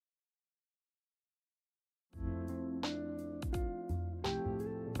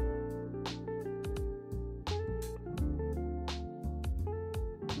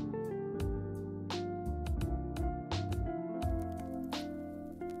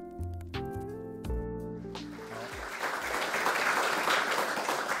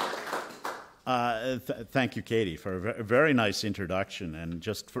Thank you, Katie, for a very nice introduction. And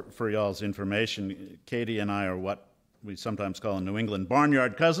just for y'all's information, Katie and I are what we sometimes call in New England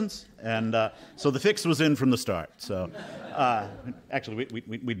barnyard cousins. And so the fix was in from the start. So actually,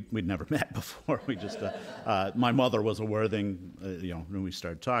 we'd never met before. We just, my mother was a Worthing, when we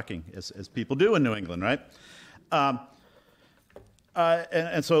started talking, as people do in New England, right?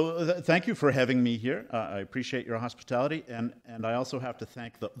 So thank you for having me here. I appreciate your hospitality, and I also have to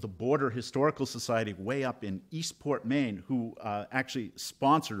thank the Border Historical Society way up in Eastport, Maine, who actually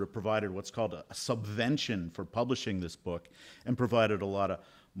sponsored or provided what's called a subvention for publishing this book, and provided a lot of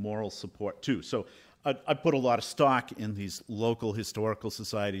moral support too. So I put a lot of stock in these local historical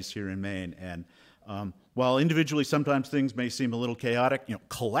societies here in Maine, and while individually sometimes things may seem a little chaotic,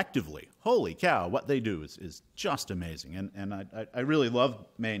 collectively, holy cow, what they do is just amazing. And I really love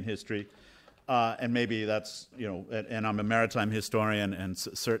Maine history, and maybe that's, and I'm a maritime historian, and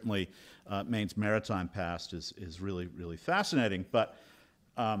certainly Maine's maritime past is really, really fascinating. But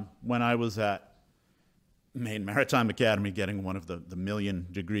when I was at Maine Maritime Academy getting one of the million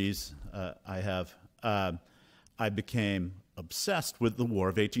degrees I have, I became obsessed with the War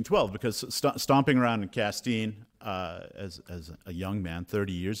of 1812 because stomping around in Castine as a young man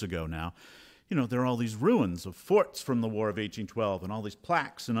 30 years ago now, there are all these ruins of forts from the War of 1812 and all these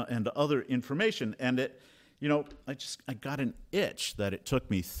plaques and other information. And I got an itch that it took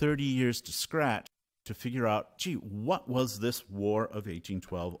me 30 years to scratch to figure out, gee, what was this War of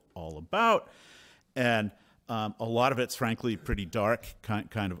 1812 all about? And a lot of it's, frankly, pretty dark,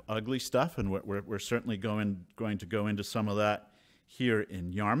 kind of ugly stuff, and we're certainly going to go into some of that here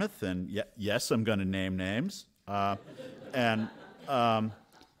in Yarmouth. And yes, I'm going to name names. And I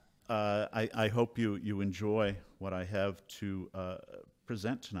hope you enjoy what I have to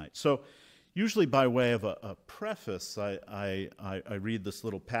present tonight. So usually by way of a preface, I read this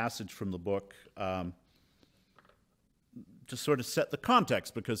little passage from the book to sort of set the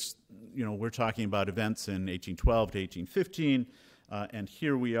context, because we're talking about events in 1812 to 1815, and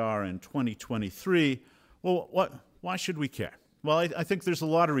here we are in 2023. Well, why should we care? Well, I think there's a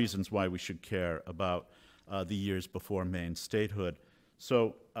lot of reasons why we should care about the years before Maine's statehood.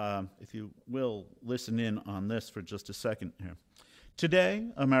 So if you will listen in on this for just a second here. Today,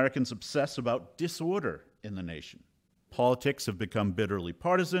 Americans obsess about disorder in the nation. Politics have become bitterly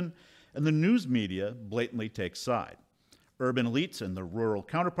partisan, and the news media blatantly takes side. Urban elites and their rural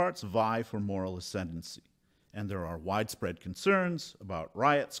counterparts vie for moral ascendancy, and there are widespread concerns about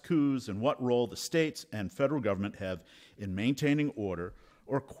riots, coups, and what role the states and federal government have in maintaining order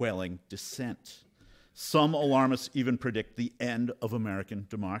or quelling dissent. Some alarmists even predict the end of American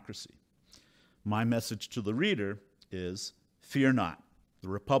democracy. My message to the reader is, fear not. The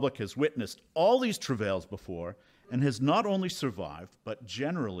Republic has witnessed all these travails before and has not only survived, but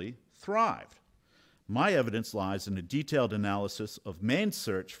generally thrived. My evidence lies in a detailed analysis of Maine's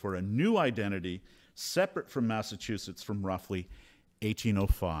search for a new identity separate from Massachusetts from roughly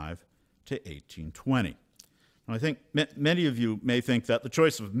 1805 to 1820. Now, I think many of you may think that the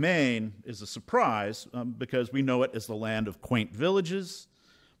choice of Maine is a surprise because we know it as the land of quaint villages,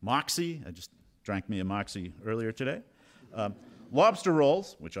 moxie — I just drank me a moxie earlier today — lobster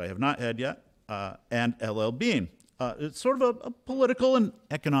rolls, which I have not had yet, and LL Bean. It's sort of a political and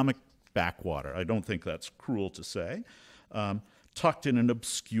economic backwater. I don't think that's cruel to say, tucked in an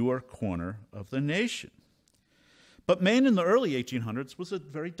obscure corner of the nation. But Maine in the early 1800s was a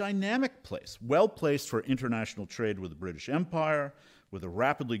very dynamic place, well placed for international trade with the British Empire, with a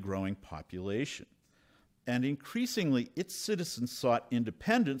rapidly growing population. And increasingly, its citizens sought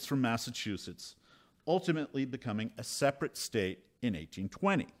independence from Massachusetts, ultimately becoming a separate state in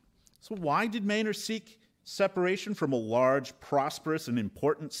 1820. So why did Mainers seek separation from a large, prosperous, and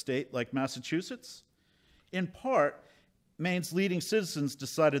important state like Massachusetts? In part, Maine's leading citizens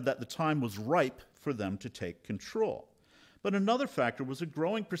decided that the time was ripe for them to take control. But another factor was a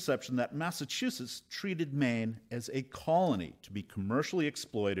growing perception that Massachusetts treated Maine as a colony to be commercially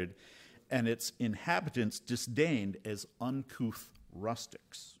exploited, and its inhabitants disdained as uncouth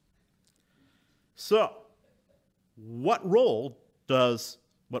rustics. So, what role does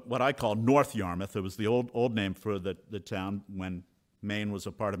what I call North Yarmouth — it was the old name for the town when Maine was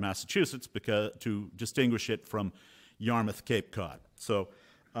a part of Massachusetts, to distinguish it from Yarmouth, Cape Cod. So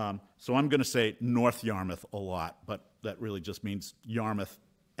I'm going to say North Yarmouth a lot, but that really just means Yarmouth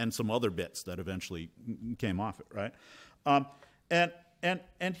and some other bits that eventually came off it, right?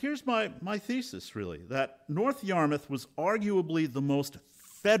 And here's my thesis, really, that North Yarmouth was arguably the most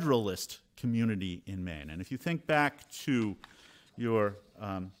federalist community in Maine. And if you think back to your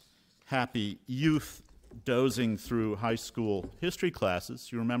happy youth dozing through high school history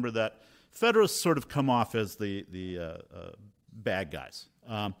classes, you remember that Federalists sort of come off as the bad guys.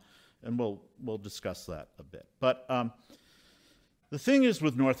 And we'll discuss that a bit. But the thing is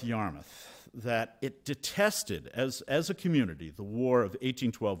with North Yarmouth that it detested, as a community, the War of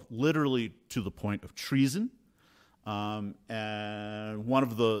 1812, literally to the point of treason. And one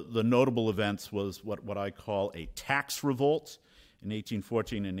of the notable events was what I call a tax revolt in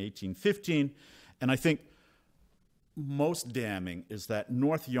 1814 and 1815. And I think most damning is that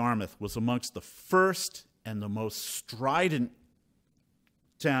North Yarmouth was amongst the first and the most strident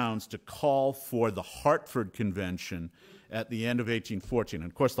towns to call for the Hartford Convention at the end of 1814. And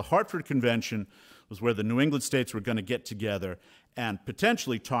of course, the Hartford Convention was where the New England states were going to get together and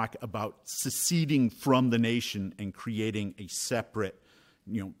potentially talk about seceding from the nation and creating a separate,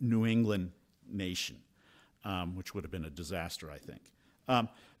 New England nation, which would have been a disaster, I think.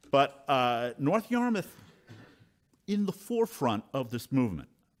 But North Yarmouth in the forefront of this movement.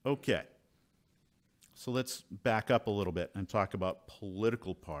 Okay. So let's back up a little bit and talk about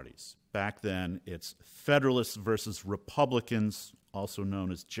political parties. Back then, it's Federalists versus Republicans, also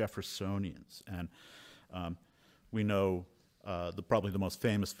known as Jeffersonians. And we know probably the most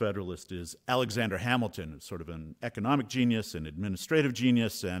famous Federalist is Alexander Hamilton, who's sort of an economic genius, an administrative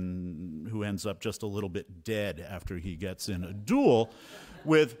genius, and who ends up just a little bit dead after he gets in a duel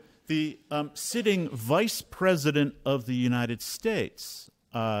with the sitting Vice President of the United States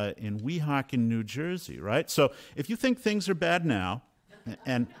in Weehawken, New Jersey, right? So if you think things are bad now,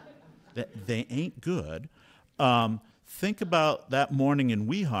 and they ain't good, think about that morning in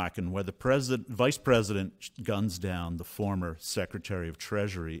Weehawken where the Vice President guns down the former Secretary of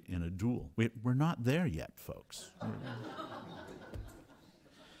Treasury in a duel. We're not there yet, folks.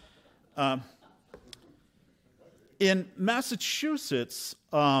 In Massachusetts,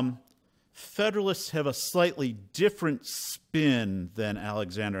 Federalists have a slightly different spin than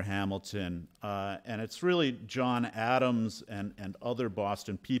Alexander Hamilton, and it's really John Adams and other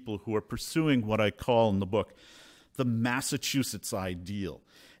Boston people who are pursuing what I call in the book the Massachusetts ideal.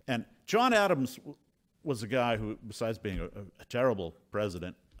 And John Adams was a guy who, besides being a terrible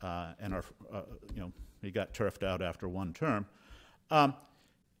president, he got turfed out after one term,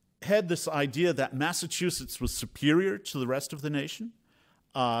 had this idea that Massachusetts was superior to the rest of the nation.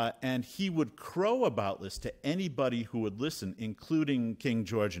 And he would crow about this to anybody who would listen, including King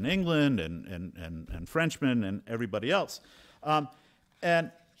George in England and Frenchmen and everybody else.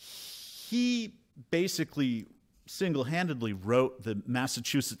 And he basically single-handedly wrote the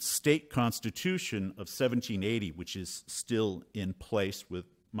Massachusetts State Constitution of 1780, which is still in place with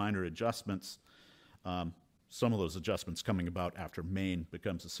minor adjustments. Some of those adjustments coming about after Maine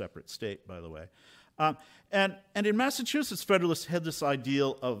becomes a separate state, by the way. And in Massachusetts, Federalists had this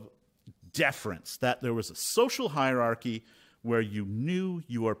ideal of deference, that there was a social hierarchy where you knew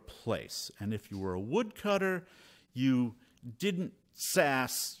your place. And if you were a woodcutter, you didn't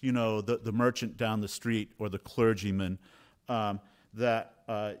sass, the merchant down the street or the clergyman, that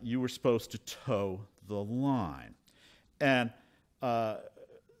you were supposed to toe the line. And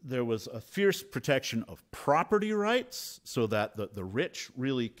there was a fierce protection of property rights so that the rich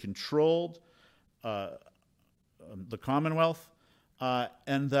really controlled the Commonwealth,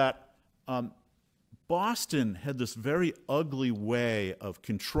 and that Boston had this very ugly way of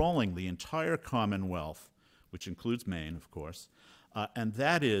controlling the entire Commonwealth, which includes Maine, of course, and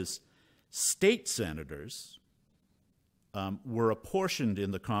that is state senators were apportioned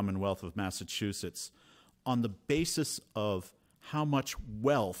in the Commonwealth of Massachusetts on the basis of how much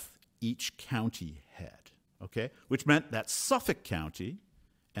wealth each county had, okay? Which meant that Suffolk County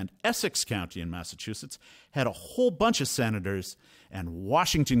and Essex County in Massachusetts had a whole bunch of senators, and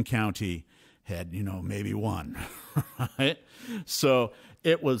Washington County had, maybe one, right? So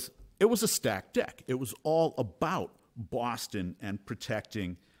it was a stacked deck. It was all about Boston and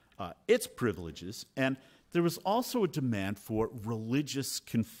protecting its privileges, and there was also a demand for religious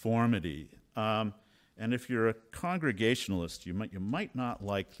conformity. And if you're a Congregationalist, you might not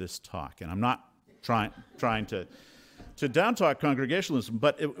like this talk. And I'm not trying to down-talk Congregationalism,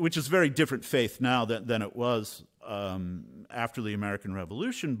 which is a very different faith now than it was after the American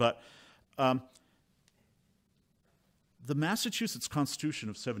Revolution. But the Massachusetts Constitution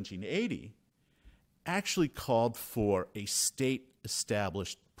of 1780 actually called for a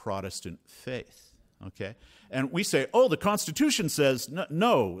state-established Protestant faith. Okay, and we say, oh, the Constitution says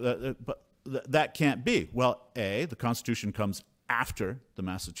no, but that can't be. Well, A, the Constitution comes after the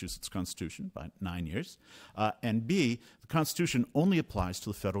Massachusetts Constitution by 9 years, and B, the Constitution only applies to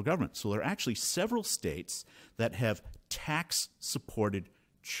the federal government. So there are actually several states that have tax-supported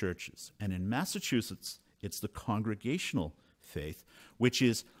churches. And in Massachusetts, it's the Congregational faith, which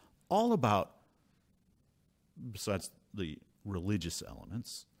is all about, besides the religious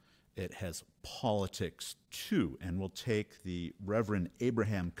elements, it has politics too. And we'll take the Reverend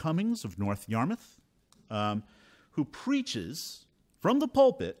Abraham Cummings of North Yarmouth, who preaches from the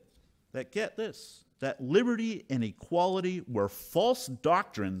pulpit that, get this, that liberty and equality were false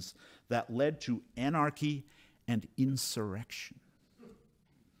doctrines that led to anarchy and insurrection.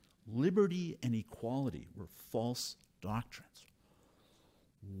 Liberty and equality were false doctrines.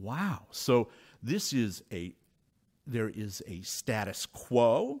 Wow. So there is a status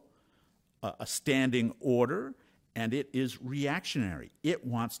quo, a standing order, and it is reactionary. It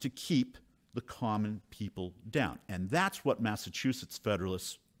wants to keep the common people down. And that's what Massachusetts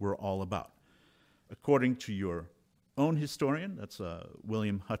Federalists were all about. According to your own historian, that's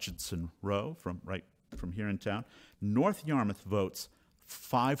William Hutchinson Rowe right from here in town, North Yarmouth votes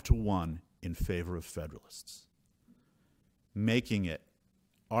 5-1 in favor of Federalists, making it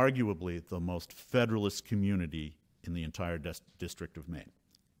arguably the most Federalist community in the entire District of Maine,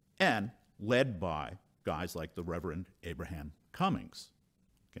 and led by guys like the Reverend Abraham Cummings.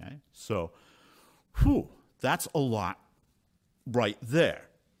 Okay, so, that's a lot right there,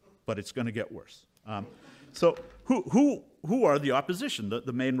 but it's going to get worse. So, who are the opposition?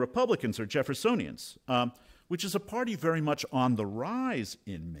 The Maine Republicans or Jeffersonians, which is a party very much on the rise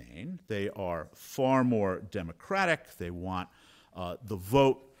in Maine. They are far more democratic. They want the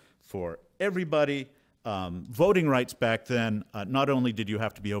vote for everybody. Voting rights back then, not only did you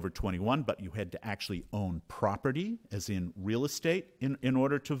have to be over 21, but you had to actually own property, as in real estate, in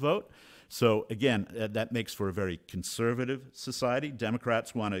order to vote. So again, that makes for a very conservative society.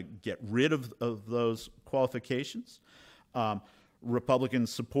 Democrats want to get rid of those qualifications.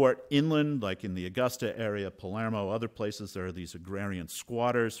 Republicans support inland, like in the Augusta area, Palermo, other places. There are these agrarian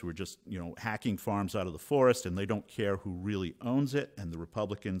squatters who are just, hacking farms out of the forest, and they don't care who really owns it, and the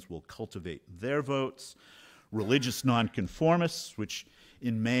Republicans will cultivate their votes. Religious nonconformists, which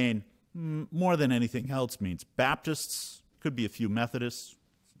in Maine, more than anything else, means Baptists, could be a few Methodists,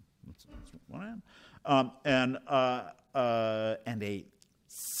 that's what I am, and a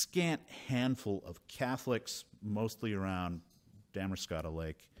scant handful of Catholics, mostly around Damascotta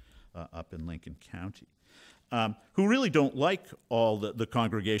Lake up in Lincoln County, who really don't like all the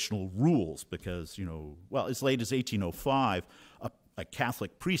congregational rules because, as late as 1805, a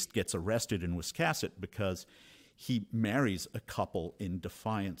Catholic priest gets arrested in Wiscasset because he marries a couple in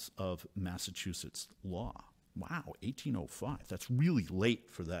defiance of Massachusetts law. Wow, 1805. That's really late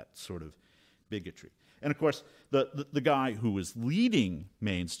for that sort of bigotry. And of course, the guy who is leading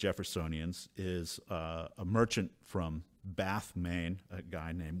Maine's Jeffersonians is a merchant from Bath, Maine, a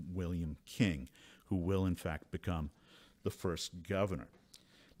guy named William King, who will in fact become the first governor.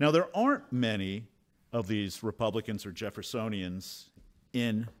 Now, there aren't many of these Republicans or Jeffersonians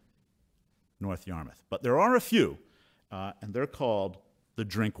in North Yarmouth, but there are a few, and they're called the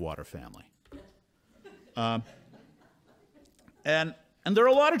Drinkwater family. And there are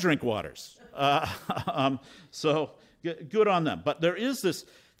a lot of Drinkwaters, so good on them. But there is this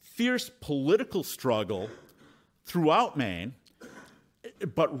fierce political struggle throughout Maine,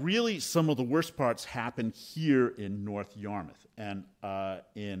 but really some of the worst parts happen here in North Yarmouth. And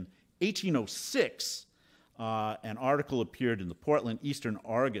in 1806, an article appeared in the Portland Eastern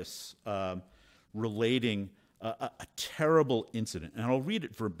Argus relating a terrible incident. And I'll read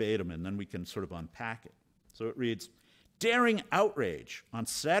it verbatim, and then we can sort of unpack it. So it reads, "Daring outrage. On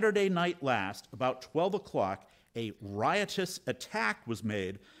Saturday night last, about 12 o'clock, a riotous attack was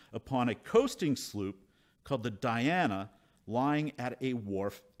made upon a coasting sloop called the Diana, lying at a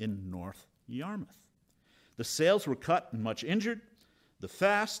wharf in North Yarmouth. The sails were cut and much injured. The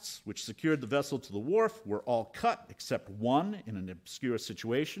fasts, which secured the vessel to the wharf, were all cut except one in an obscure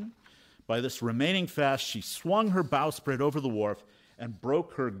situation. By this remaining fast, she swung her bowsprit over the wharf and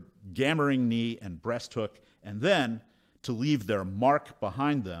broke her gammering knee and breast hook, and then, to leave their mark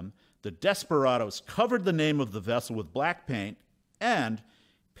behind them, the desperadoes covered the name of the vessel with black paint and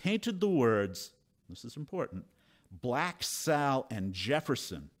painted the words," this is important, "Black Sal and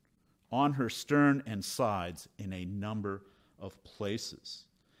Jefferson" on her stern and sides in a number of places.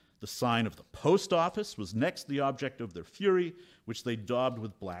 The sign of the post office was next the object of their fury, which they daubed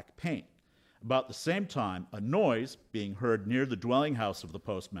with black paint. About the same time, a noise being heard near the dwelling house of the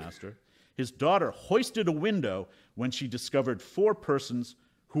postmaster, his daughter hoisted a window when she discovered 4 persons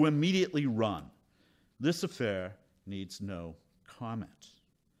who immediately run. This affair needs no comment.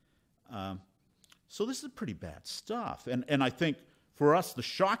 So this is pretty bad stuff. And I think for us, the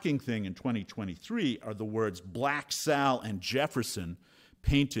shocking thing in 2023 are the words Black Sal and Jefferson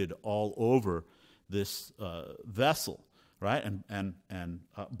painted all over this vessel. right? And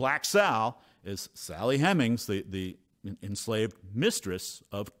Black Sal is Sally Hemings, the enslaved mistress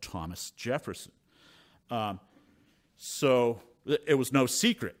of Thomas Jefferson. So it was no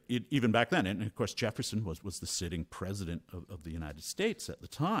secret, even back then. And of course, Jefferson was the sitting president of the United States at the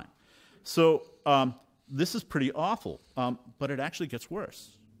time. So this is pretty awful, but it actually gets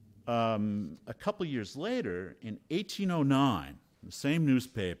worse. A couple years later, in 1809, the same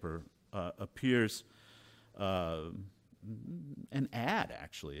newspaper appears an ad,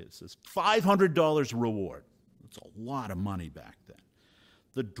 actually. It says $500 reward. That's a lot of money back then.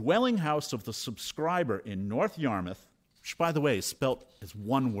 The dwelling house of the subscriber in North Yarmouth, which, by the way, is spelt as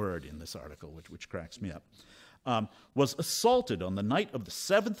one word in this article, which cracks me up, was assaulted on the night of the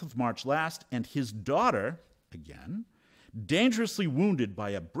 7th of March last, and his daughter, again, dangerously wounded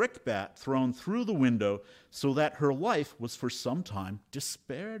by a brickbat thrown through the window, so that her life was for some time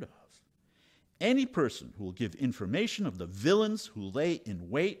despaired of. Any person who will give information of the villains who lay in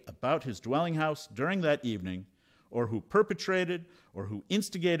wait about his dwelling house during that evening, or who perpetrated, or who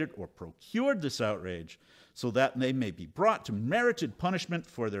instigated, or procured this outrage, so that they may be brought to merited punishment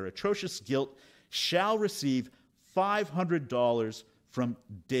for their atrocious guilt, shall receive $500 from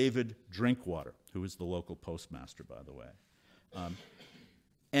David Drinkwater, who is the local postmaster, by the way.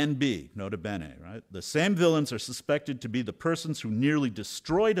 NB, nota bene, right? The same villains are suspected to be the persons who nearly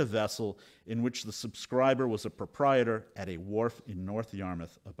destroyed a vessel in which the subscriber was a proprietor at a wharf in North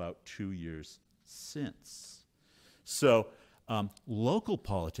Yarmouth about 2 years since. So local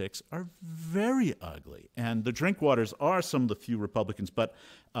politics are very ugly, and the Drinkwaters are some of the few Republicans, but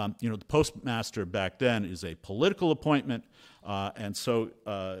the postmaster back then is a political appointment, and so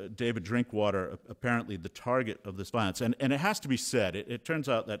David Drinkwater, apparently the target of this violence. And it has to be said, it turns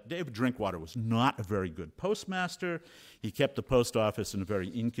out that David Drinkwater was not a very good postmaster. He kept the post office in a very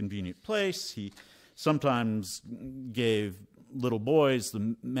inconvenient place. He sometimes gave little boys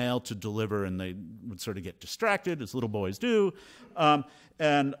the mail to deliver, and they would sort of get distracted, as little boys do.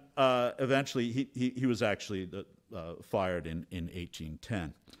 And eventually, he was actually fired in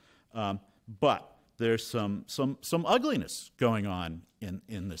 1810. But there's some ugliness going on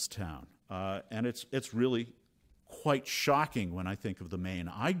in this town, and it's really quite shocking when I think of the Maine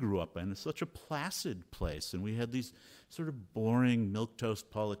I grew up in. It's such a placid place, and we had these sort of boring milquetoast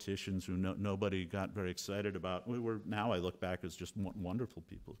politicians who nobody got very excited about. Now I look back as just wonderful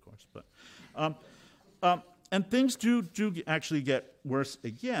people, of course. But and things do actually get worse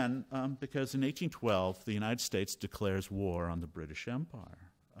again, because in 1812 the United States declares war on the British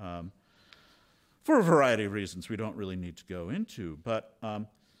Empire for a variety of reasons we don't really need to go into. But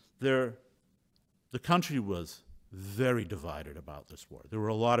the country was very divided about this war. There were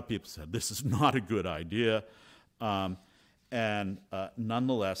a lot of people who said, this is not a good idea. And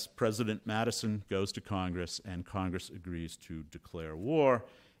nonetheless, President Madison goes to Congress, and Congress agrees to declare war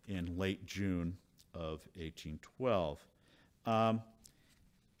in late June of 1812.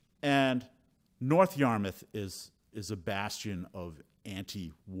 And North Yarmouth is a bastion of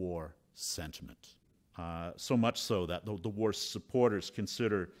anti-war sentiment, so much so that the war's supporters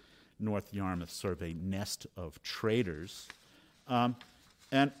consider North Yarmouth sort of a nest of traitors. And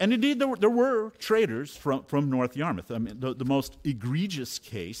indeed, there were traitors from North Yarmouth. I mean, the most egregious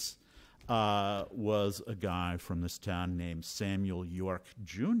case was a guy from this town named Samuel York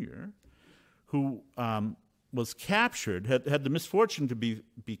Jr., who was captured, had the misfortune to be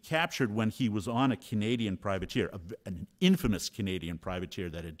captured when he was on a Canadian privateer, an infamous Canadian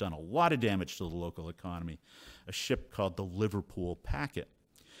privateer that had done a lot of damage to the local economy, a ship called the Liverpool Packet.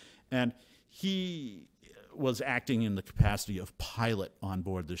 And he was acting in the capacity of pilot on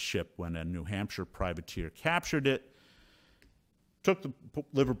board the ship when a New Hampshire privateer captured it, took the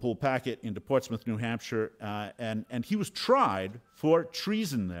Liverpool Packet into Portsmouth, New Hampshire, and he was tried for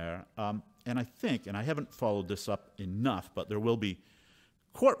treason there. And I think, and I haven't followed this up enough, but there will be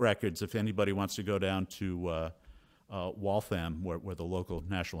court records if anybody wants to go down to Waltham, where the local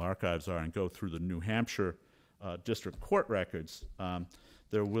National Archives are, and go through the New Hampshire district court records.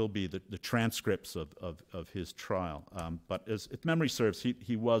 There will be the transcripts of his trial. But if memory serves,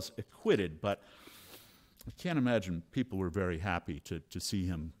 he was acquitted, but I can't imagine people were very happy to see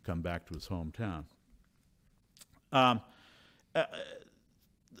him come back to his hometown.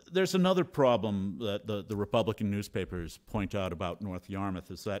 There's another problem that the Republican newspapers point out about North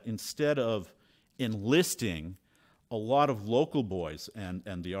Yarmouth, is that instead of enlisting a lot of local boys,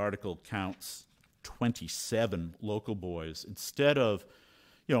 and the article counts 27 local boys, instead of,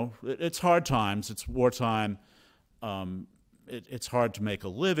 it's hard times, it's wartime, it's hard to make a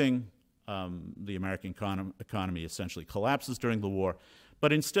living, the American economy essentially collapses during the war,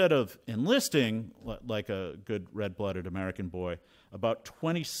 But instead of enlisting like a good red-blooded American boy, about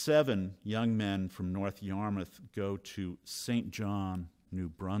 27 young men from North Yarmouth go to St. John, New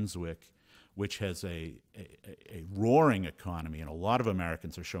Brunswick, which has a roaring economy, and a lot of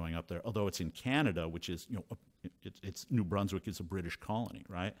Americans are showing up there, although it's in Canada, which is, it's New Brunswick is a British colony,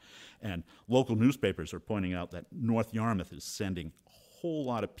 right? And local newspapers are pointing out that North Yarmouth is sending a whole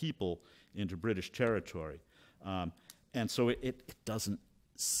lot of people into British territory. And so it doesn't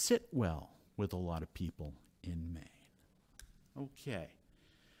sit well with a lot of people in Maine. Okay.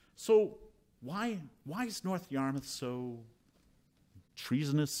 So why is North Yarmouth so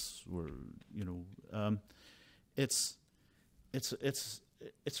treasonous, or it's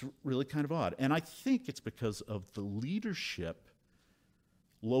really kind of odd, and I think it's because of the leadership,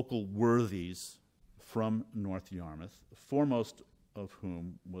 local worthies from North Yarmouth, foremost of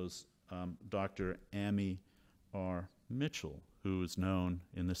whom was Dr. Ammi R. Mitchell, who is known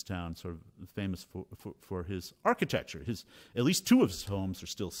in this town, sort of famous for his architecture. At least two of his homes are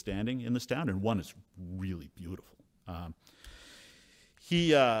still standing in this town, and one is really beautiful.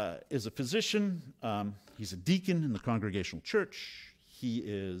 He is a physician. He's a deacon in the Congregational Church. He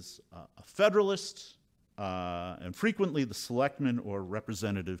is a Federalist, and frequently the selectman or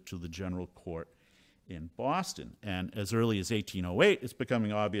representative to the General Court in Boston. And as early as 1808, it's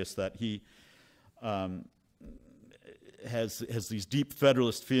becoming obvious that he has these deep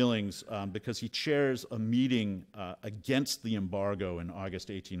Federalist feelings because he chairs a meeting against the embargo in August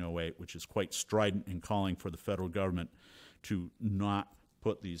 1808, which is quite strident in calling for the federal government to not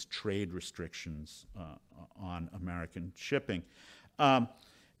put these trade restrictions on American shipping.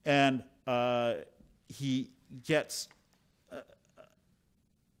 And he gets,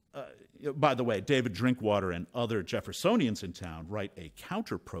 by the way, David Drinkwater and other Jeffersonians in town write a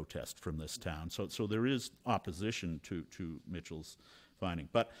counter-protest from this town, so there is opposition to Mitchell's finding.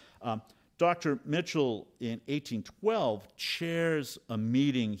 But Dr. Mitchell in 1812 chairs a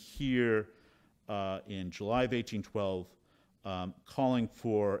meeting here in July of 1812 calling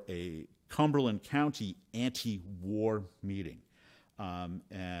for a Cumberland County anti-war meeting.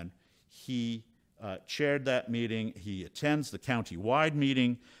 And he chaired that meeting. He attends the county-wide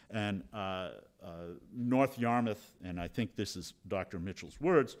meeting, and North Yarmouth, and I think this is Dr. Mitchell's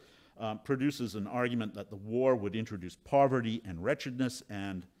words, produces an argument that the war would introduce poverty and wretchedness,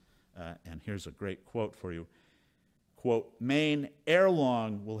 and here's a great quote for you. Quote, "Maine ere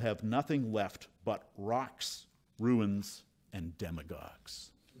long will have nothing left but rocks, ruins, and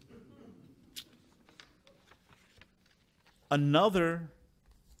demagogues." Another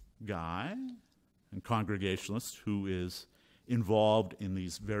guy and Congregationalist who is involved in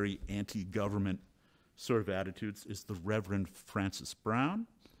these very anti-government sort of attitudes is the Reverend Francis Brown,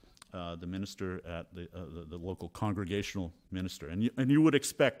 the minister at the local Congregational minister. And you would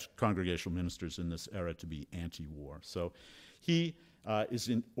expect Congregational ministers in this era to be anti-war. So he is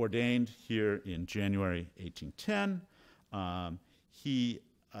ordained here in January 1810. He,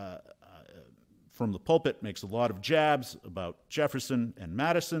 from the pulpit, makes a lot of jabs about Jefferson and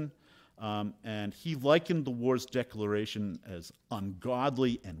Madison, and he likened the war's declaration as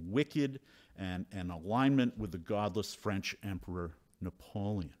ungodly and wicked, and an alignment with the godless French Emperor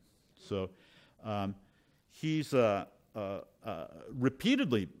Napoleon. So he's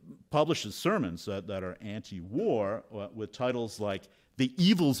repeatedly publishes sermons that are anti-war with titles like "The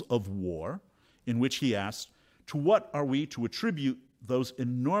Evils of War," in which he asks, "To what are we to attribute those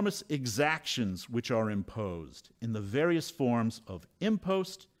enormous exactions which are imposed in the various forms of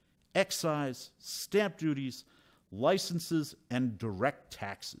impost, excise, stamp duties, licenses, and direct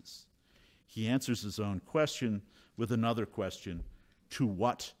taxes?" He answers his own question with another question: to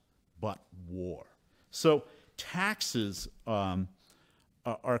what but war? So taxes are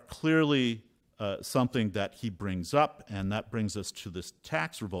clearly something that he brings up, and that brings us to this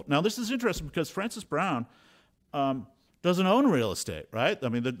tax revolt. Now, this is interesting because Francis Brown doesn't own real estate, right? I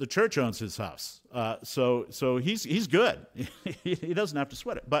mean, the church owns his house, so he's good. He doesn't have to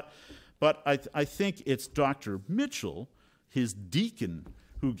sweat it. But I think it's Dr. Mitchell, his deacon,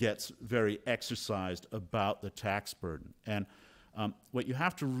 who gets very exercised about the tax burden. And what you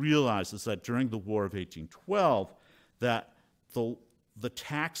have to realize is that during the War of 1812, that the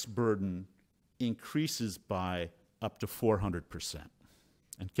tax burden increases by up to 400%.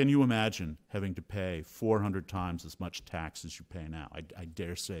 And can you imagine having to pay 400 times as much tax as you pay now? I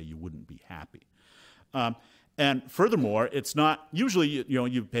dare say you wouldn't be happy. And furthermore, it's not usually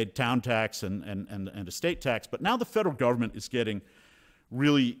you paid town tax and estate tax, but now the federal government is getting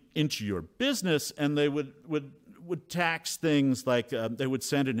really into your business, and they would tax things like they would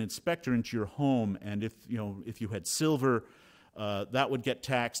send an inspector into your home, and if you had silver that would get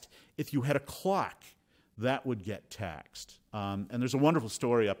taxed. If you had a clock, that would get taxed. And there's a wonderful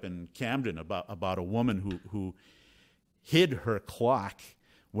story up in Camden about a woman who hid her clock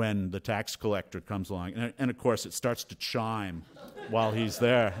when the tax collector comes along. And of course, it starts to chime while he's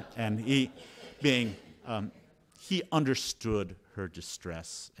there. And he understood her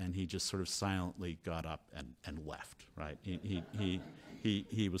distress, and he just sort of silently got up and left, right?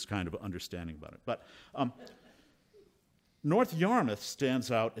 He was kind of understanding about it. But North Yarmouth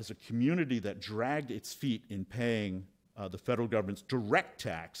stands out as a community that dragged its feet in paying the federal government's direct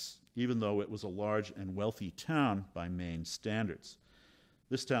tax, even though it was a large and wealthy town by Maine standards.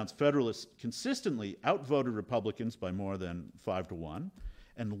 This town's Federalists consistently outvoted Republicans by more than 5-1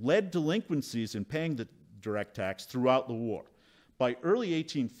 and led delinquencies in paying the direct tax throughout the war. By early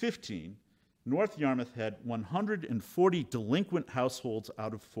 1815, North Yarmouth had 140 delinquent households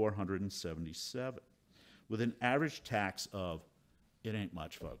out of 477, with an average tax of, it ain't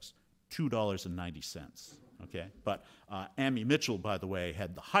much, folks, $2.90, okay? But Ammi Mitchell, by the way,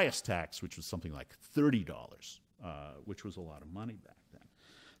 had the highest tax, which was something like $30, which was a lot of money back then.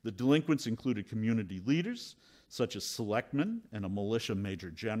 The delinquents included community leaders, such as selectmen and a militia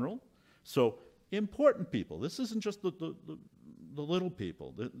major general. So important people. This isn't just the little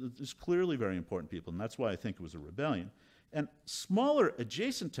people. There's clearly very important people, and that's why I think it was a rebellion. And smaller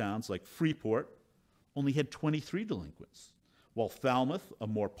adjacent towns like Freeport only had 23 delinquents, while Falmouth, a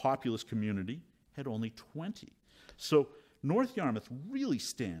more populous community, had only 20. So North Yarmouth really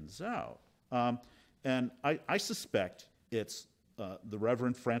stands out. And I suspect it's the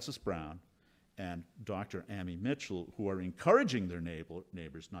Reverend Francis Brown and Dr. Ammi Mitchell who are encouraging their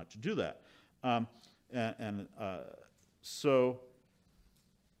neighbors not to do that. So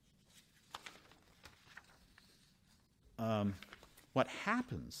what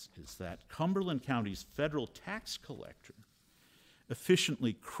happens is that Cumberland County's federal tax collector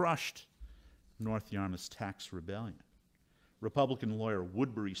efficiently crushed North Yarmouth's tax rebellion. Republican lawyer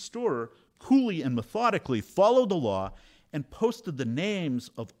Woodbury Storer coolly and methodically followed the law and posted the names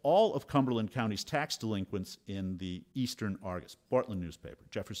of all of Cumberland County's tax delinquents in the Eastern Argus, Portland newspaper,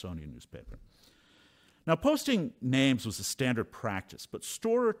 Jeffersonian newspaper. Now, posting names was a standard practice, but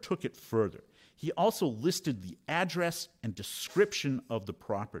Storer took it further. He also listed the address and description of the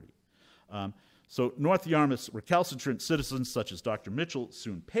property. So North Yarmouth's recalcitrant citizens, such as Dr. Mitchell,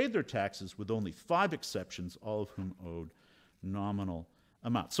 soon paid their taxes, with only 5 exceptions, all of whom owed nominal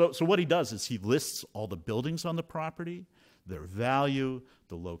amounts. So what he does is he lists all the buildings on the property, their value,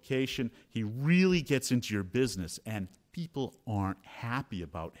 the location. He really gets into your business, and people aren't happy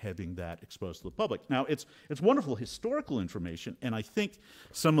about having that exposed to the public. Now, it's wonderful historical information, and I think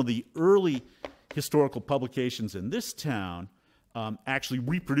some of the early historical publications in this town actually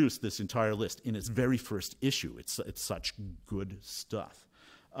reproduced this entire list in its very first issue. It's such good stuff.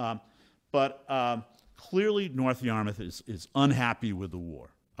 But clearly, North Yarmouth is unhappy with the war.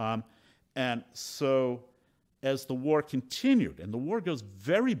 And so as the war continued, and the war goes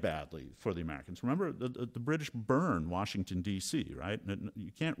very badly for the Americans. Remember, the British burn Washington, D.C., right?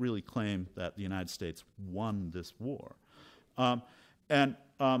 You can't really claim that the United States won this war.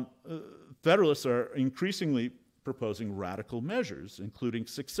 Federalists are increasingly proposing radical measures, including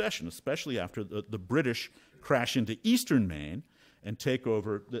secession, especially after the British crash into eastern Maine and take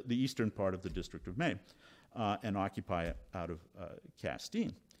over the eastern part of the District of Maine and occupy it out of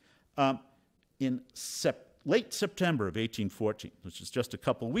Castine. In late September of 1814, which is just a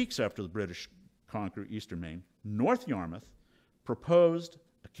couple weeks after the British conquer eastern Maine, North Yarmouth proposed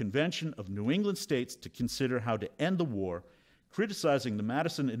a convention of New England states to consider how to end the war, criticizing the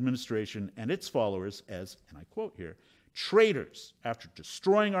Madison administration and its followers as, and I quote here, traitors after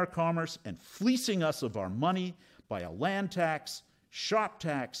destroying our commerce and fleecing us of our money by a land tax, shop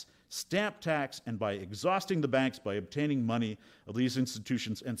tax, stamp tax, and by exhausting the banks by obtaining money of these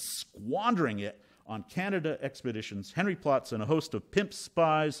institutions and squandering it on Canada expeditions, Henry plots, and a host of pimps,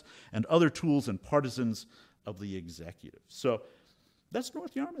 spies, and other tools and partisans of the executive. So that's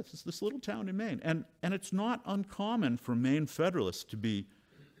North Yarmouth. It's this little town in Maine. And it's not uncommon for Maine Federalists to be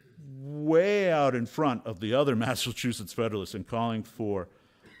way out in front of the other Massachusetts Federalists in calling for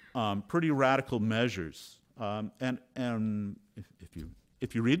pretty radical measures. And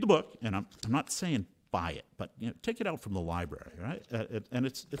if you read the book, and I'm not saying buy it, but take it out from the library, right? And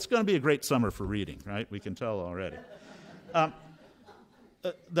it's going to be a great summer for reading, right? We can tell already. A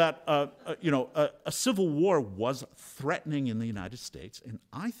civil war was threatening in the United States, and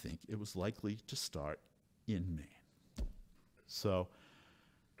I think it was likely to start in Maine. So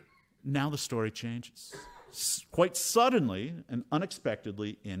now the story changes. Quite suddenly and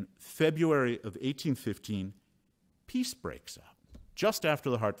unexpectedly, in February of 1815, peace breaks out just after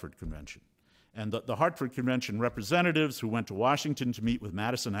the Hartford Convention. And the Hartford Convention representatives who went to Washington to meet with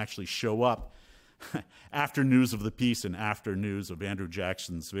Madison actually show up after news of the peace and after news of Andrew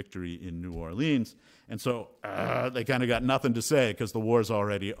Jackson's victory in New Orleans. And so they kind of got nothing to say because the war's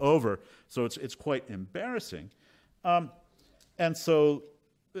already over. So it's quite embarrassing. And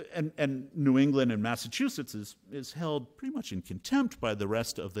New England and Massachusetts is held pretty much in contempt by the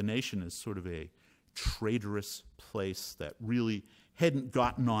rest of the nation as sort of a traitorous place that really hadn't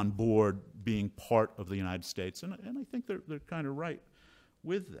gotten on board being part of the United States. And I think they're kind of right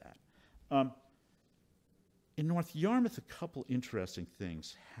with that. In North Yarmouth, a couple interesting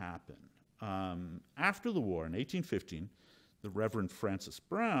things happen. After the war, in 1815, the Reverend Francis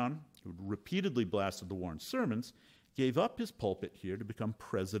Brown, who repeatedly blasted the war in sermons, gave up his pulpit here to become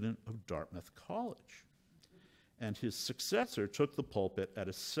president of Dartmouth College. And his successor took the pulpit at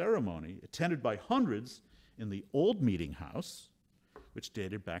a ceremony attended by hundreds in the old meeting house, which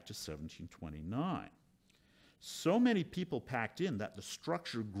dated back to 1729. So many people packed in that the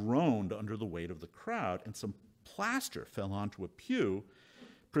structure groaned under the weight of the crowd, and some plaster fell onto a pew,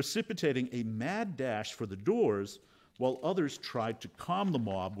 precipitating a mad dash for the doors, while others tried to calm the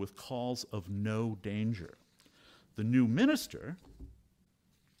mob with calls of no danger. The new minister,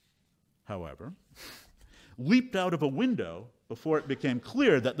 however, leaped out of a window before it became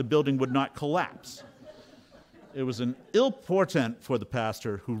clear that the building would not collapse. It was an ill portent for the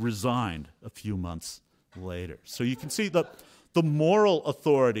pastor, who resigned a few months later. So you can see the moral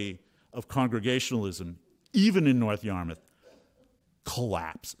authority of Congregationalism, even in North Yarmouth,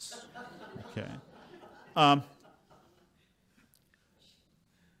 collapses. Okay. All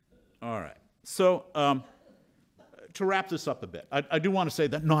right. So to wrap this up a bit, I do want to say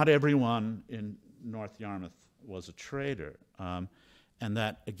that not everyone in North Yarmouth was a traitor, and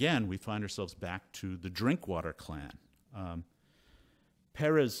that, again, we find ourselves back to the Drinkwater clan.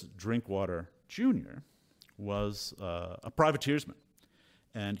 Perez Drinkwater Jr. was a privateersman,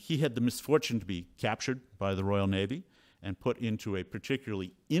 and he had the misfortune to be captured by the Royal Navy and put into a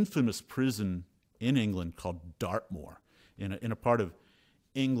particularly infamous prison in England called Dartmoor, in a part of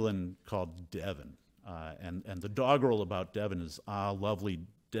England called Devon. And the doggerel about Devon is, ah, lovely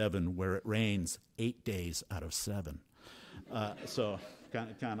Devon, where it rains 8 days out of 7. So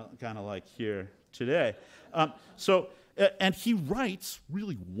kind of like here today. And he writes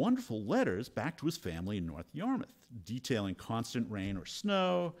really wonderful letters back to his family in North Yarmouth, detailing constant rain or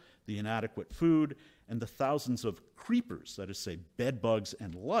snow, the inadequate food, and the thousands of creepers, that is to say, bed bugs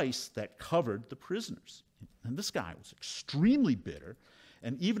and lice, that covered the prisoners. And this guy was extremely bitter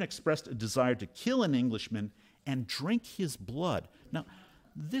and even expressed a desire to kill an Englishman and drink his blood. Now,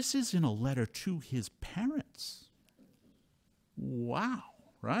 this is in a letter to his parents. Wow,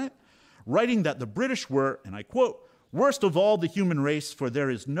 right? Writing that the British were, and I quote, "worst of all the human race, for there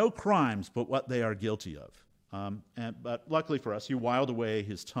is no crimes but what they are guilty of." But luckily for us, he whiled away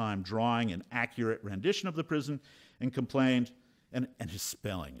his time drawing an accurate rendition of the prison and complained, and his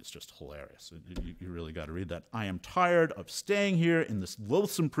spelling is just hilarious. You really got to read that. "I am tired of staying here in this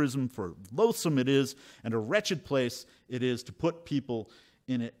loathsome prison, for loathsome it is, and a wretched place it is to put people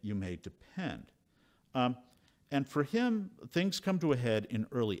in it, you may depend." And for him, things come to a head in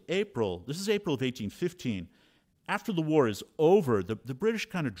early April. This is April of 1815. After the war is over, the British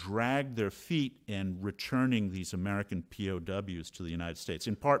kind of dragged their feet in returning these American POWs to the United States,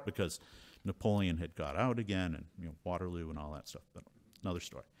 in part because Napoleon had got out again, and Waterloo and all that stuff, but another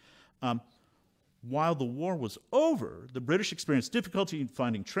story. While the war was over, the British experienced difficulty in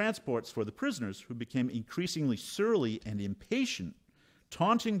finding transports for the prisoners, who became increasingly surly and impatient,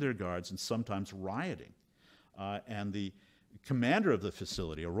 taunting their guards and sometimes rioting. And the commander of the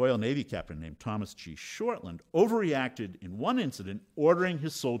facility, a Royal Navy captain named Thomas G. Shortland, overreacted in one incident, ordering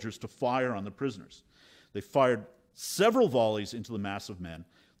his soldiers to fire on the prisoners. They fired several volleys into the mass of men,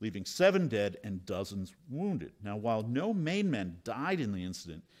 leaving 7 dead and dozens wounded. Now, while no Maine men died in the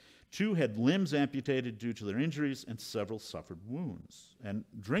incident, 2 had limbs amputated due to their injuries, and several suffered wounds. And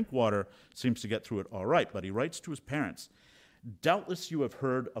Drinkwater seems to get through it all right, but he writes to his parents, "Doubtless you have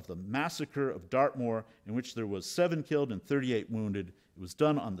heard of the massacre of Dartmoor, in which there was 7 killed and 38 wounded. It was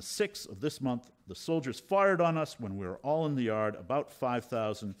done on the 6th of this month. The soldiers fired on us when we were all in the yard, about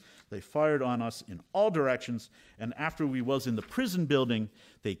 5,000. They fired on us in all directions, and after we was in the prison building,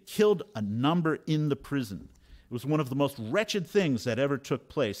 they killed a number in the prison. It was one of the most wretched things that ever took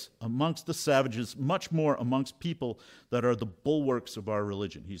place amongst the savages, much more amongst people that are the bulwarks of our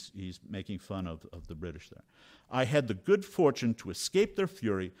religion." He's making fun of the British there. "I had the good fortune to escape their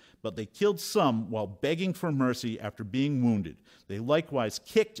fury, but they killed some while begging for mercy after being wounded. They likewise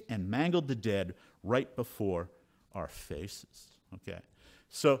kicked and mangled the dead right before our faces. Okay,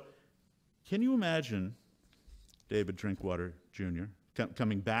 so can you imagine David Drinkwater Jr.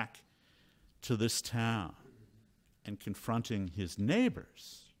 Coming back to this town and confronting his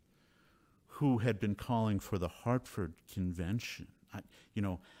neighbors who had been calling for the Hartford Convention?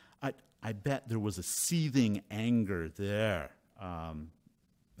 I bet there was a seething anger there.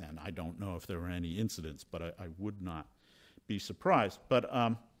 And I don't know if there were any incidents, but I would not be surprised. But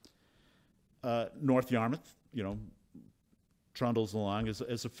North Yarmouth, trundles along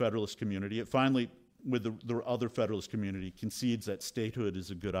as a Federalist community. It finally, with the other Federalist community, concedes that statehood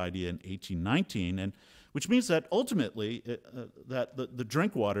is a good idea in 1819, and which means that ultimately that the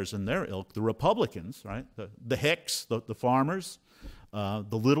Drinkwaters and their ilk, the Republicans, right, the Hicks, the farmers, the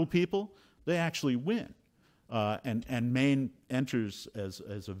little people, they actually win. And Maine enters as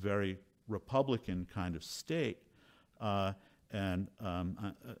a very Republican kind of state. And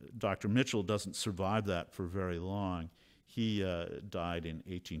Dr. Mitchell doesn't survive that for very long. He died in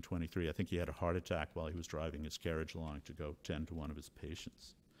 1823. I think he had a heart attack while he was driving his carriage along to go tend to one of his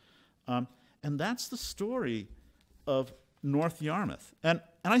patients. And that's the story of North Yarmouth. And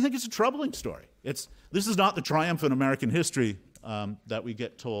I think it's a troubling story. This is not the triumphant American history that we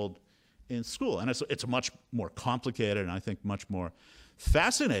get told in school. And it's a much more complicated and I think much more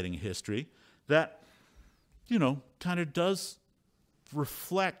fascinating history that, kind of does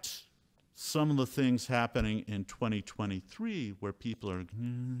reflect some of the things happening in 2023 where people are,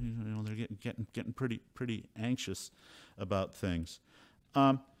 they're getting pretty anxious about things.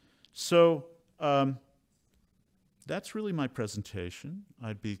 So that's really my presentation.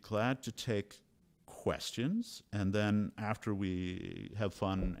 I'd be glad to take questions, and then after we have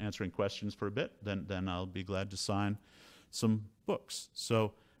fun answering questions for a bit, then I'll be glad to sign some books.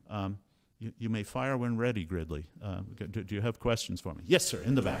 So you may fire when ready, Gridley. Do you have questions for me? Yes, sir,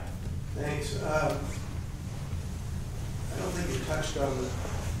 in the back. Thanks. I don't think you touched on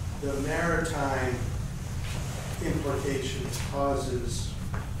the maritime implications, causes,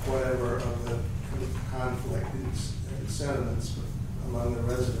 whatever, of the conflict and sentiments among the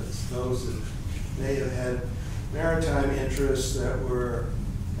residents, those that may have had maritime interests that were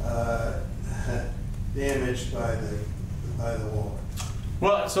damaged by the war.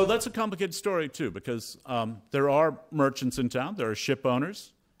 Well, so that's a complicated story, too, because there are merchants in town, there are ship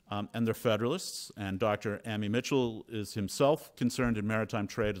owners, and they're Federalists, and Dr. Ammi Mitchell is himself concerned in maritime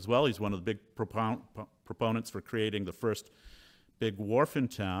trade as well. He's one of the big proponents for creating the first big wharf in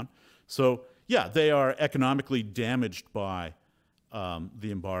town. So, yeah, they are economically damaged by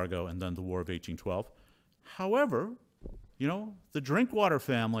the embargo and then the War of 1812. However, the Drinkwater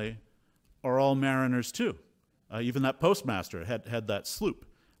family are all mariners, too. Even that postmaster had that sloop,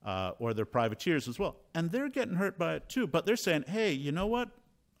 or they're privateers as well. And they're getting hurt by it, too. But they're saying, hey, you know what?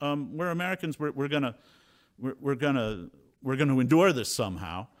 We're Americans. We're gonna endure this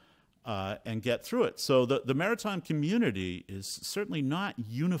somehow and get through it. So the maritime community is certainly not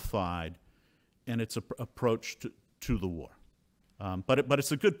unified in its approach to the war. But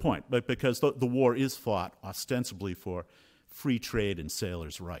it's a good point, because the war is fought ostensibly for free trade and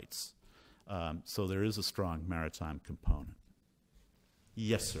sailors' rights. So there is a strong maritime component.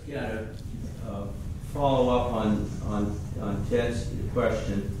 Yes, sir. Yeah, to follow up on Ted's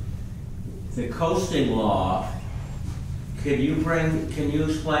question, the coasting law. Can you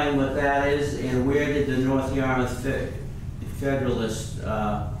explain what that is, and where did the North Yarmouth Federalists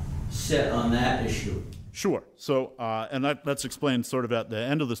sit on that issue? Sure. So, and that's explained sort of at the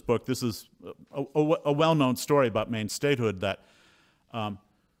end of this book. This is a well-known story about Maine statehood that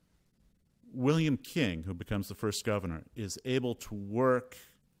William King, who becomes the first governor, is able to work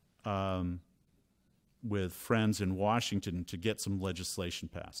with friends in Washington to get some legislation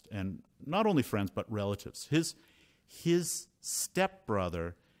passed. And not only friends, but relatives. His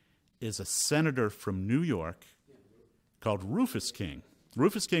stepbrother is a senator from New York called Rufus King.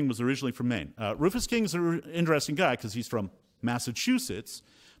 Rufus King was originally from Maine. Rufus King is an interesting guy because he's from Massachusetts,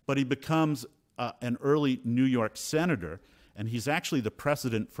 but he becomes an early New York senator, and he's actually the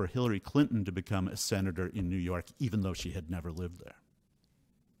precedent for Hillary Clinton to become a senator in New York, even though she had never lived there.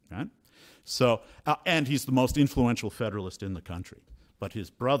 Right? So, and he's the most influential Federalist in the country. But his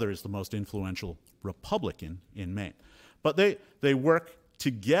brother is the most influential Republican in Maine. But they work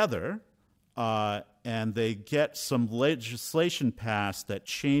together, and they get some legislation passed that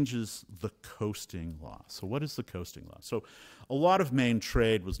changes the coasting law. So what is the coasting law? So a lot of Maine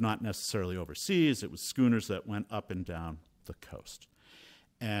trade was not necessarily overseas. It was schooners that went up and down the coast.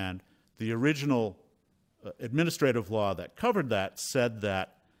 And the original administrative law that covered that said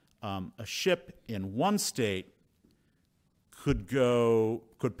that a ship in one state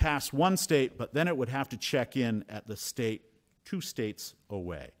could pass one state, but then it would have to check in at the state 2 states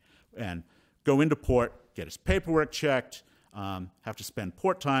away and go into port, get its paperwork checked, have to spend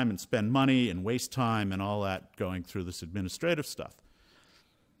port time and spend money and waste time and all that going through this administrative stuff.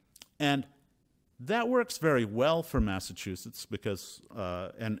 And that works very well for Massachusetts because,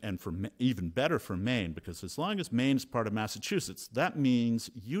 and for even better for Maine, because as long as Maine is part of Massachusetts, that means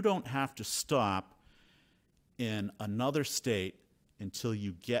you don't have to stop in another state until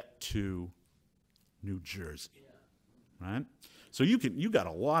you get to New Jersey, right? So you got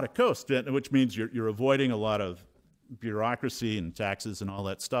a lot of coast, which means you're avoiding a lot of bureaucracy and taxes and all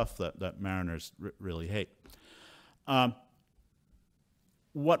that stuff that mariners really hate.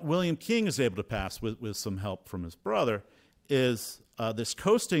 What William King is able to pass with some help from his brother is this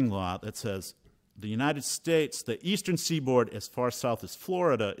coasting law that says the United States, the eastern seaboard as far south as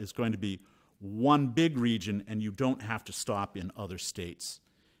Florida, is going to be one big region, and you don't have to stop in other states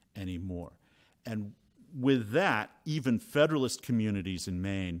anymore. And with that, even Federalist communities in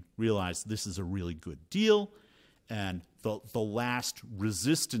Maine realize this is a really good deal, and the last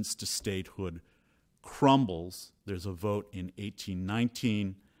resistance to statehood crumbles. There's a vote in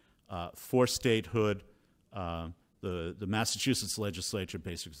 1819 for statehood. The Massachusetts legislature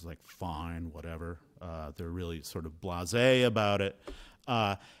basically is like, fine, whatever. They're really sort of blasé about it.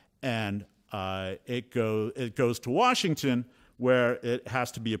 And it goes to Washington, where it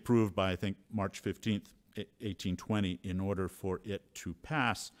has to be approved by, I think, March 15th, 1820, in order for it to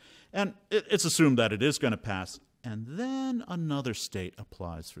pass. And it's assumed that it is going to pass. And then another state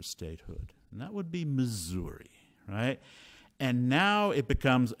applies for statehood, and that would be Missouri, right? And now it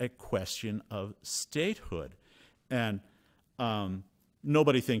becomes a question of statehood. And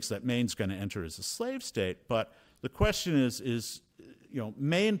nobody thinks that Maine's going to enter as a slave state, but the question is,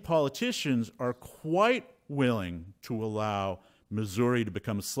 Maine politicians are quite willing to allow Missouri to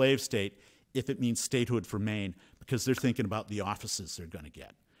become a slave state if it means statehood for Maine, because they're thinking about the offices they're going to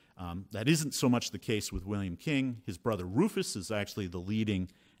get. That isn't so much the case with William King. His brother Rufus is actually the leading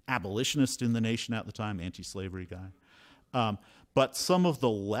abolitionist in the nation at the time, anti-slavery guy. But some of the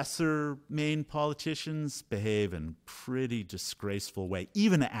lesser Maine politicians behave in a pretty disgraceful way,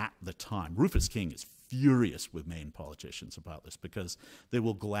 even at the time. Rufus King is furious with Maine politicians about this because they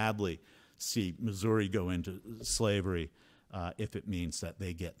will gladly see Missouri go into slavery if it means that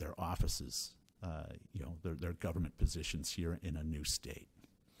they get their offices, their government positions here in a new state.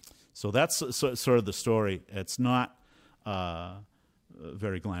 So that's sort of the story. It's not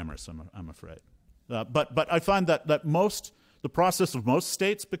very glamorous, I'm afraid. But I find that the process of most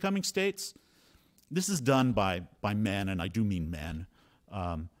states becoming states, this is done by men, and I do mean men,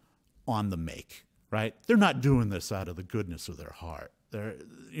 on the make, right? They're not doing this out of the goodness of their heart.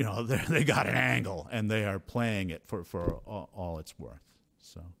 They got an angle, and they are playing it for all it's worth.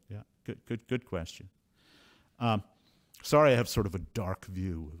 So yeah, good question. Sorry, I have sort of a dark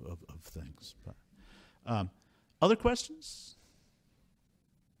view of things. But, other questions?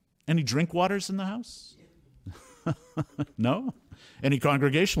 Any drink waters in the house? No? Any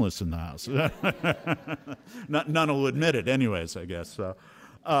Congregationalists in the house? None will admit it, anyways, I guess. So,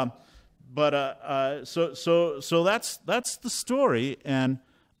 so that's the story, and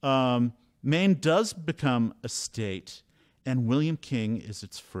Maine does become a state, and William King is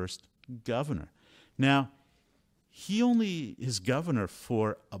its first governor. Now, he only is governor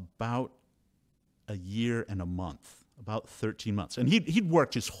for about a year and a month, about 13 months. And he'd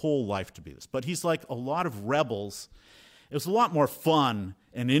worked his whole life to be this. But he's like a lot of rebels. It was a lot more fun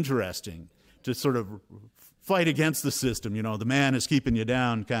and interesting to sort of fight against the system. The man is keeping you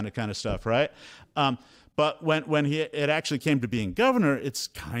down kind of stuff, right? But when it actually came to being governor, it's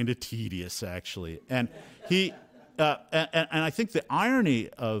kind of tedious, actually. And and I think the irony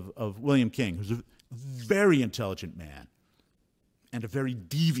of William King, who's a very intelligent man and a very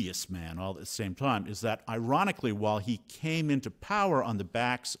devious man all at the same time, is that ironically, while he came into power on the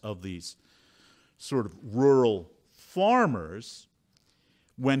backs of these sort of rural farmers,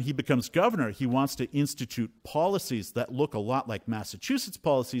 when he becomes governor, he wants to institute policies that look a lot like Massachusetts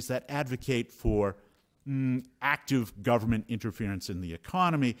policies that advocate for active government interference in the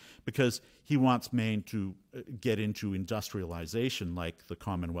economy, because he wants Maine to get into industrialization like the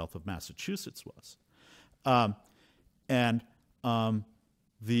Commonwealth of Massachusetts was.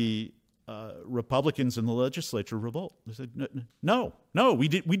 The Republicans in the legislature revolt. They said, no, we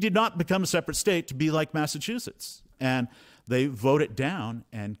did not become a separate state to be like Massachusetts. And they vote it down,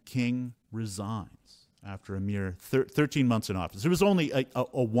 and King resigns after a mere 13 months in office. It was only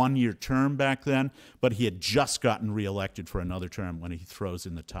a one-year term back then, but he had just gotten reelected for another term when he throws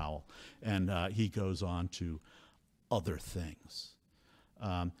in the towel. And he goes on to other things.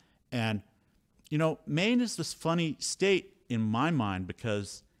 And, you know, Maine is this funny state in my mind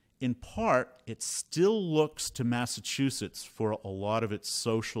because, in part, it still looks to Massachusetts for a lot of its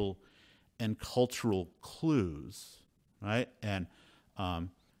social and cultural clues, right? And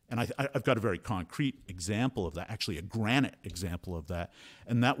I've got a very concrete example of that, actually a granite example of that,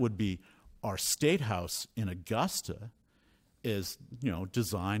 and that would be our State House in Augusta is, you know,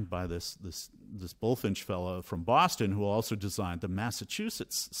 designed by this Bulfinch fellow from Boston who also designed the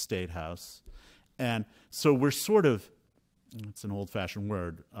Massachusetts State House. And so we're sort of, it's an old-fashioned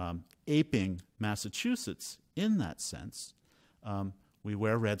word, aping Massachusetts in that sense. We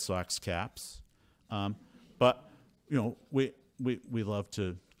wear Red Sox caps, but, you know, we love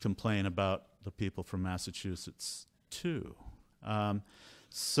to complain about the people from Massachusetts too. And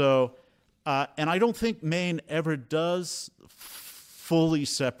I don't think Maine ever does fully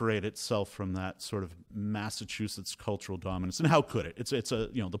separate itself from that sort of Massachusetts cultural dominance. And how could it? It's a,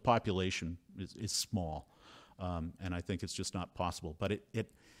 you know, the population is small, and I think it's just not possible. But it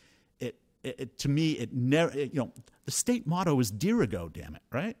to me, it never, you know, the state motto is "Dirigo," damn it,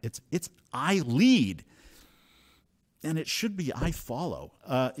 right? It's I lead. And it should be I follow.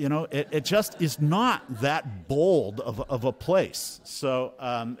 You know, it just is not that bold of a place. So,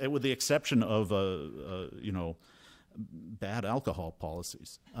 with the exception of, you know, bad alcohol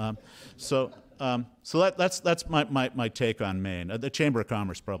policies. So that's my take on Maine. The Chamber of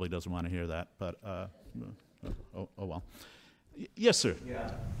Commerce probably doesn't want to hear that, but oh well. Yes, sir. Yeah.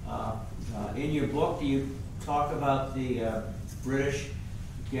 In your book, do you talk about the British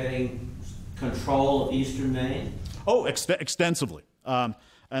getting control of eastern Maine? Oh, extensively. And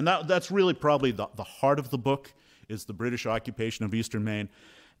that's really probably the heart of the book is the British occupation of eastern Maine.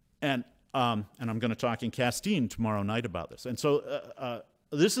 And I'm going to talk in Castine tomorrow night about this. And so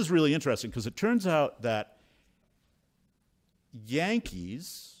this is really interesting because it turns out that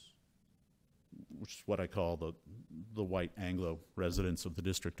Yankees, which is what I call the white Anglo residents of the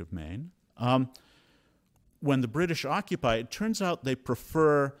District of Maine, when the British occupy, it turns out they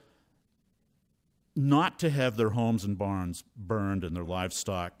prefer not to have their homes and barns burned and their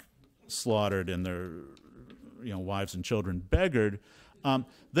livestock slaughtered and their, you know, wives and children beggared.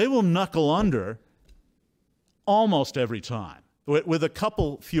 They will knuckle under almost every time, with a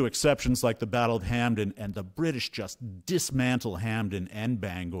couple few exceptions like the Battle of Hampden, and the British just dismantle Hampden and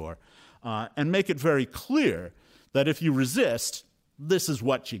Bangor and make it very clear that if you resist, this is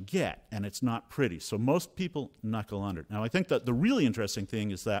what you get, and it's not pretty. So most people knuckle under. Now, I think that the really interesting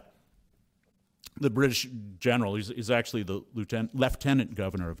thing is that the British general, he's actually the lieutenant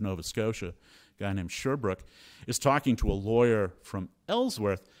governor of Nova Scotia, a guy named Sherbrooke, is talking to a lawyer from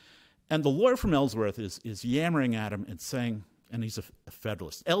Ellsworth, and the lawyer from Ellsworth is yammering at him and saying, and he's a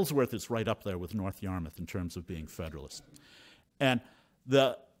Federalist. Ellsworth is right up there with North Yarmouth in terms of being Federalist. And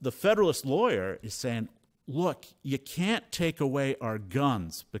the Federalist lawyer is saying, look, you can't take away our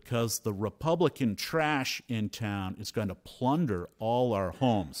guns because the Republican trash in town is going to plunder all our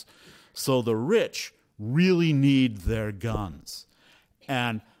homes. So the rich really need their guns.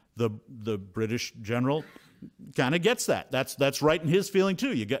 And the British general kind of gets that. That's right in his feeling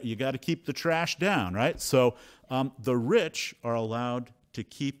too. You got to keep the trash down, right? So the rich are allowed to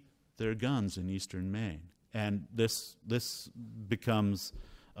keep their guns in eastern Maine. And this becomes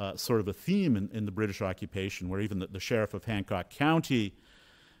sort of a theme in the British occupation, where even the sheriff of Hancock County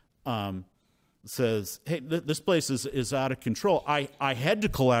says, hey, this place is out of control. I had to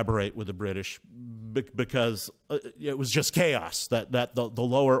collaborate with the British because it was just chaos, that the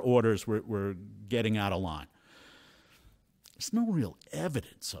lower orders were getting out of line. There's no real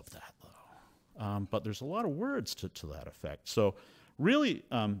evidence of that, though. But there's a lot of words to that effect. So really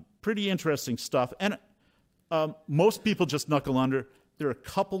pretty interesting stuff. And most people just knuckle under. There are a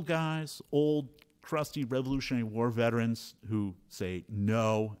couple guys, old, crusty Revolutionary War veterans, who say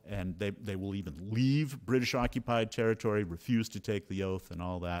no, and they will even leave British-occupied territory, refuse to take the oath and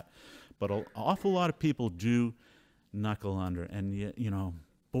all that. But an awful lot of people do knuckle under. And, you know,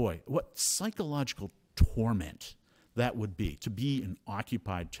 boy, what psychological torment that would be, to be in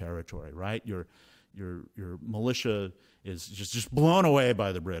occupied territory, right? Your militia is just blown away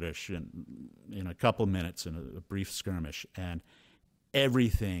by the British in a couple minutes in a brief skirmish, and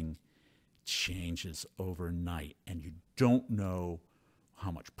everything changes overnight, and you don't know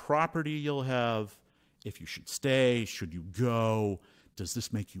how much property you'll have, if you should stay, should you go, does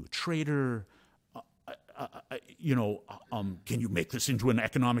this make you a traitor, can you make this into an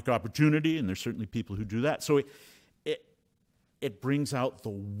economic opportunity? And there's certainly people who do that. So it brings out the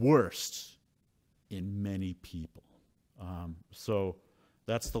worst in many people. So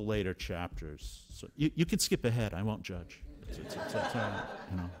That's the later chapters. So you can skip ahead. I won't judge. It's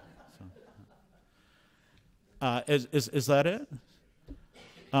you know. So. Is that it?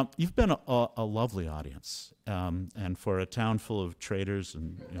 You've been a lovely audience, and for a town full of traders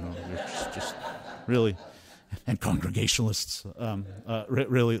and you're just really, and Congregationalists,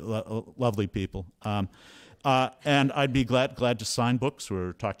 really lovely people. And I'd be glad to sign books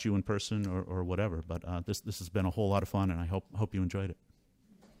or talk to you in person or whatever. But this has been a whole lot of fun, and I hope you enjoyed it.